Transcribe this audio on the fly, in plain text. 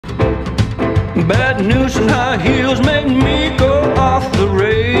Bad news and high heels made me go off the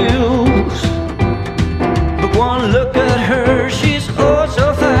rails. But one look at her, she's oh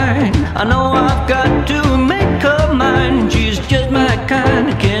so fine. I know I've got to make her mine. She's just my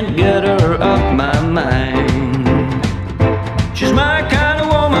kind, can't get her off my mind. She's my kind of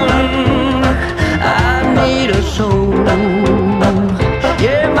woman, I need her so.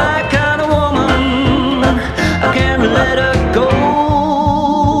 Yeah, my kind of woman, I can't let her go.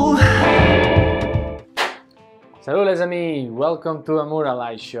 Salut les amis, welcome to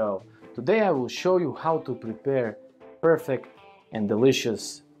amouralail show. Today I will show you how to prepare perfect and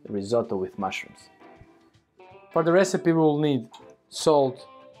delicious risotto with mushrooms. For the recipe we will need salt,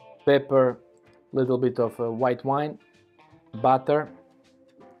 pepper, little bit of white wine, butter,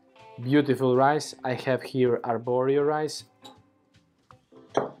 beautiful rice. I have here arborio rice.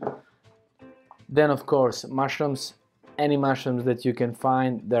 Then of course mushrooms, any mushrooms that you can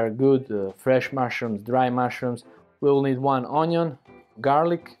find, they're good, fresh mushrooms, dry mushrooms. We will need 1 onion,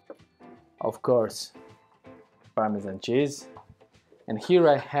 garlic, of course parmesan cheese, and here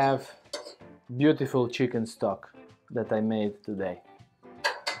I have beautiful chicken stock that I made today.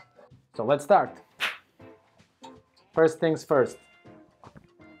 So let's start. First things first,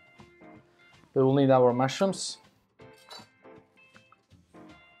 we will need our mushrooms.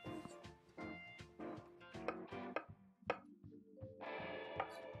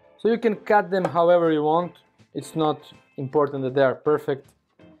 So you can cut them however you want. It's not important that they are perfect.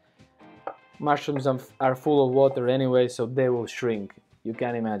 Mushrooms are full of water anyway, so they will shrink. You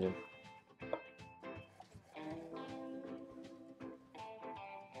can imagine.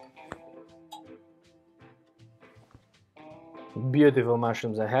 Beautiful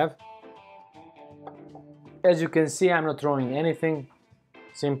mushrooms I have. As you can see, I'm not throwing anything.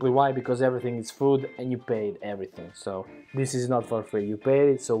 Simply why? Because everything is food and you paid everything. So this is not for free. You paid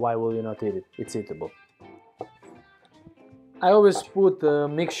it, so why will you not eat it? It's eatable. I always put a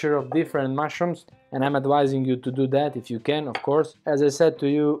mixture of different mushrooms, and I'm advising you to do that if you can, of course. As I said to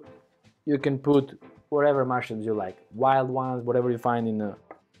you, you can put whatever mushrooms you like. Wild ones, whatever you find in a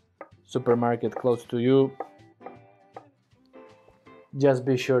supermarket close to you. Just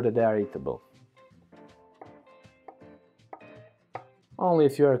be sure that they are eatable. Only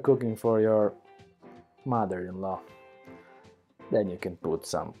if you are cooking for your mother-in-law, then you can put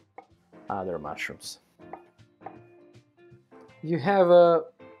some other mushrooms. You have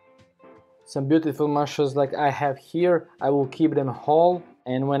some beautiful mushrooms like I have here. I will keep them whole,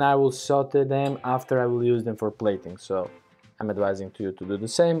 and when I will saute them, after I will use them for plating. So I'm advising to you to do the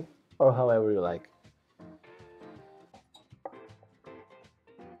same, or however you like.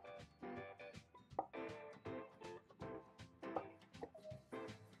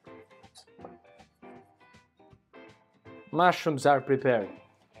 Mushrooms are prepared.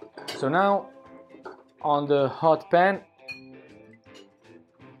 So now on the hot pan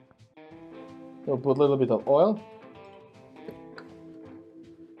we'll put a little bit of oil.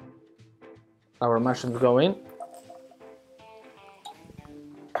 Our mushrooms go in.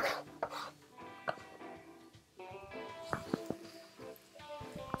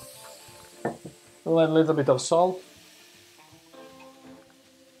 We'll add a little bit of salt.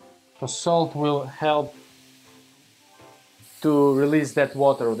 The salt will help to release that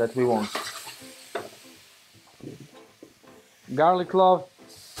water that we want. Garlic clove.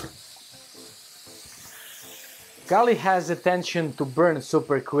 Garlic has a tendency to burn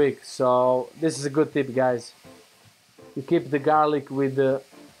super quick, so this is a good tip, guys. You keep the garlic with the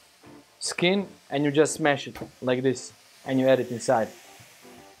skin and you just smash it like this and you add it inside.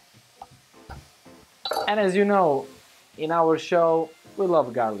 And as you know, in our show we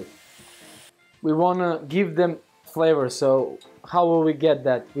love garlic. We want to give them flavor, so how will we get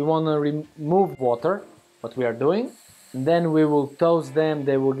that? We want to remove water, what we are doing, and then we will toast them.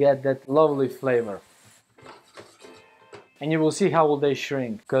 They will get that lovely flavor. And you will see how will they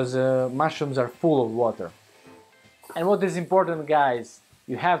shrink, because mushrooms are full of water. And what is important, guys,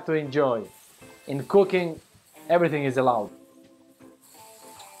 you have to enjoy. In cooking, everything is allowed.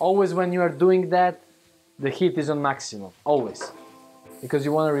 Always when you are doing that, the heat is on maximum, always. Because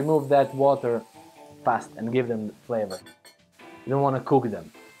you want to remove that water fast and give them the flavor. You don't want to cook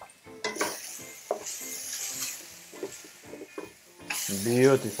them.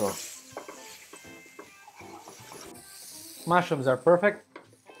 Beautiful. Mushrooms are perfect.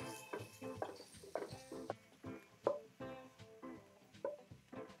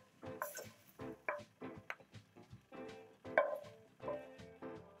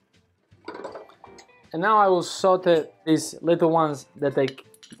 And now I will saute these little ones that I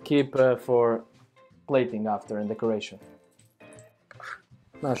keep for plating after and decoration.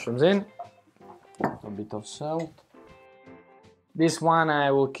 Mushrooms in, a bit of salt. This one I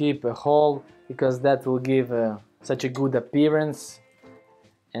will keep whole because that will give such a good appearance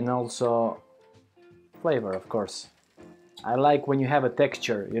and also flavor, of course. I like when you have a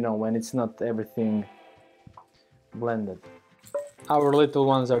texture, you know, when it's not everything blended. Our little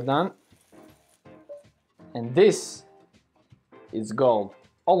ones are done. And this is gold.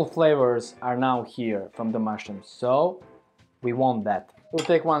 All flavors are now here from the mushrooms, so we want that. We'll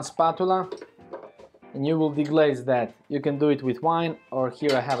take one spatula and you will deglaze that. You can do it with wine, or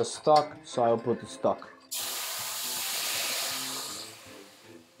here I have a stock, so I'll put the stock.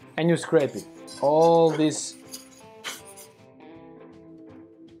 And you scrape it. All this.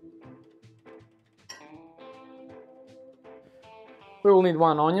 We will need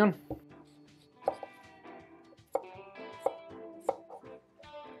one onion.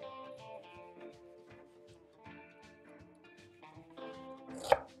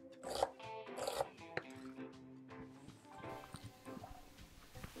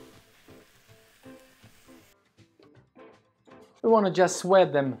 We want to just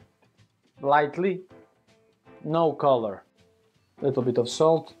sweat them lightly, no color. A little bit of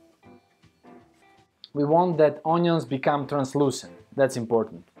salt. We want that onions become translucent, that's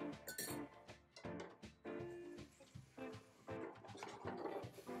important.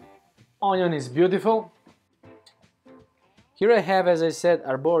 Onion is beautiful. Here I have, as I said,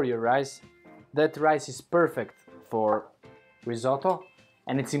 arborio rice. That rice is perfect for risotto,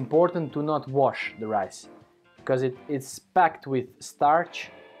 and it's important to not wash the rice because it's packed with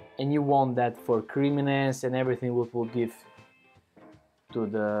starch, and you want that for creaminess and everything what will give to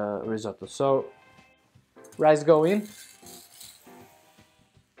the risotto. So rice go in.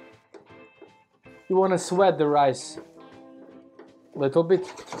 You want to sweat the rice a little bit,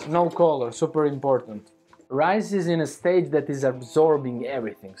 no color, super important. Rice is in a stage that is absorbing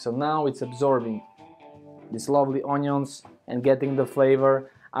everything, so now it's absorbing these lovely onions and getting the flavor.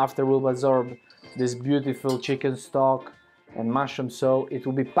 After we'll absorb this beautiful chicken stock and mushroom, so it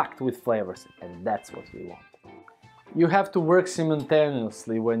will be packed with flavors, and that's what we want. You have to work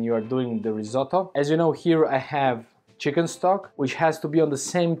simultaneously when you are doing the risotto. As you know, here I have chicken stock, which has to be on the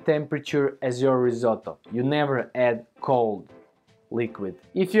same temperature as your risotto. You never add cold liquid.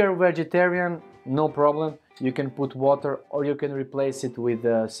 If you're a vegetarian, no problem, you can put water or you can replace it with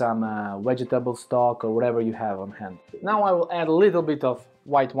some vegetable stock or whatever you have on hand. Now I will add a little bit of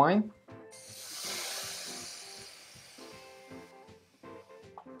white wine.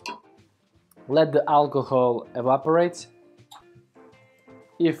 Let the alcohol evaporate.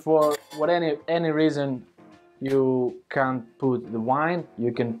 If for any reason you can't put the wine,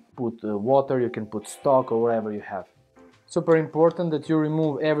 you can put water, you can put stock or whatever you have. Super important that you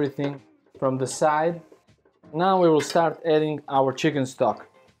remove everything from the side. Now we will start adding our chicken stock.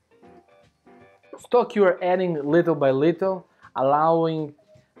 Stock you are adding little by little, allowing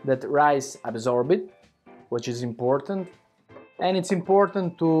that rice absorb it, which is important. And it's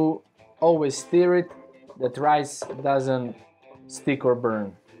important to always stir it, that rice doesn't stick or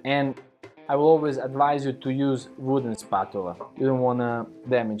burn. And I will always advise you to use wooden spatula. You don't want to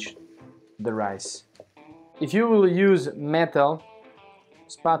damage the rice. If you will use metal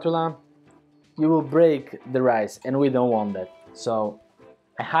spatula, you will break the rice, and we don't want that. So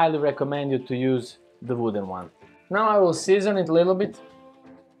I highly recommend you to use the wooden one. Now I will season it a little bit.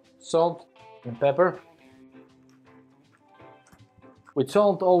 Salt and pepper. With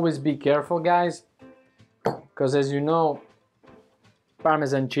salt, always be careful, guys, because as you know,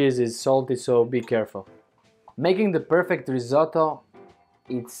 Parmesan cheese is salty, so be careful. Making the perfect risotto,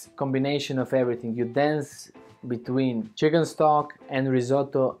 it's combination of everything. You dance between chicken stock and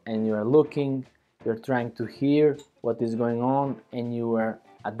risotto, and you are looking, you're trying to hear what is going on, and you are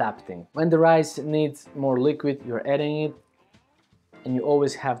adapting. When the rice needs more liquid, you're adding it, and you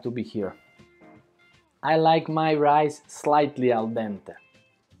always have to be here. I like my rice slightly al dente,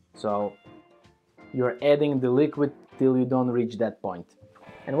 so you're adding the liquid till you don't reach that point.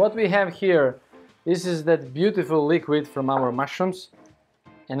 And what we have here, this is that beautiful liquid from our mushrooms,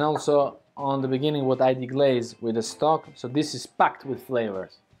 and also on the beginning what I deglaze with the stock, so this is packed with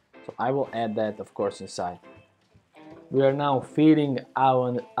flavors. So I will add that, of course, inside. We are now feeding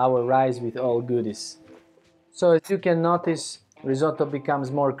our rice with all goodies. So as you can notice, risotto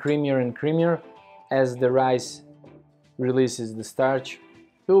becomes more creamier and creamier as the rice releases the starch.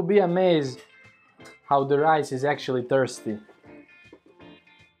 You will be amazed how the rice is actually thirsty.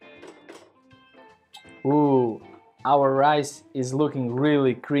 Ooh, our rice is looking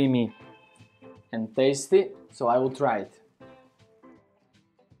really creamy and tasty, so I will try it.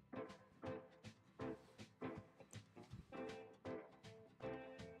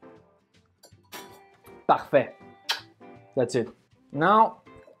 Parfait. That's it. Now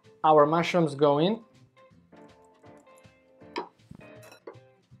our mushrooms go in.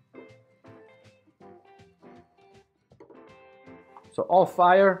 So off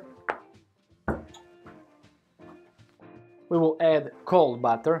fire. We will add cold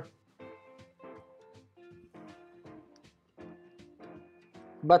butter.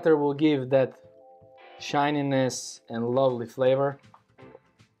 Butter will give that shininess and lovely flavor.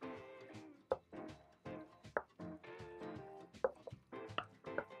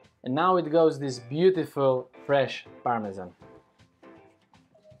 And now it goes this beautiful fresh parmesan.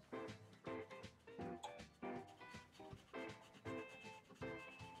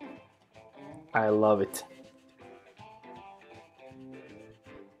 I love it.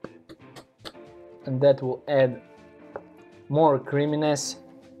 And that will add more creaminess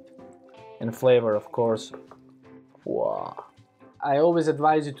and flavor, of course. Wow. I always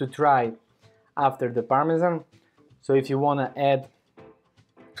advise you to try after the parmesan. So if you want to add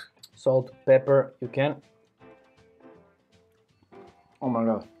salt, pepper, you can. Oh my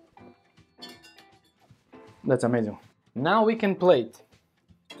god. That's amazing. Now we can plate.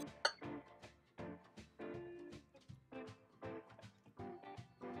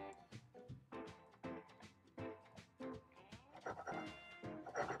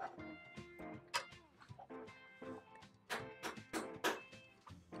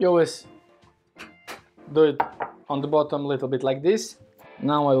 You always do it on the bottom a little bit like this.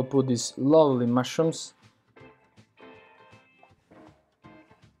 Now I will put these lovely mushrooms.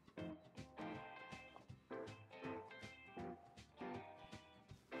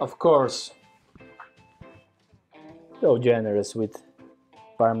 Of course, so generous with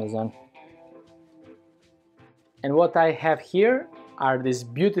parmesan. And what I have here are these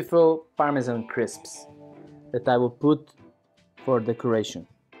beautiful parmesan crisps that I will put for decoration.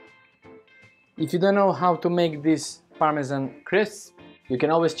 If you don't know how to make these parmesan crisps, you can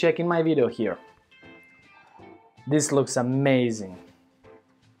always check in my video here. This looks amazing.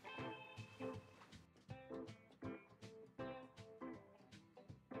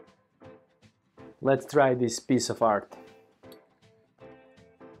 Let's try this piece of art.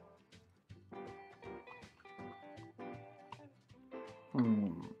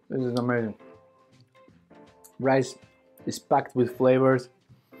 This is amazing. Rice is packed with flavors.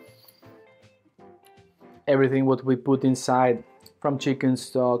 Everything what we put inside, from chicken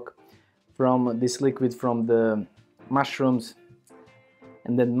stock, from this liquid from the mushrooms,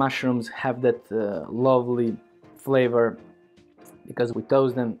 and then mushrooms have that lovely flavor because we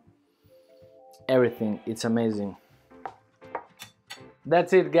toast them. Everything, it's amazing.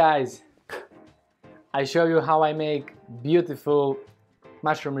 That's it, guys. I show you how I make beautiful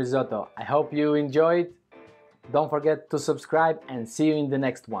mushroom risotto. I hope you enjoyed. Don't forget to subscribe and see you in the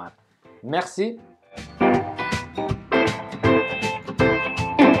next one. Merci.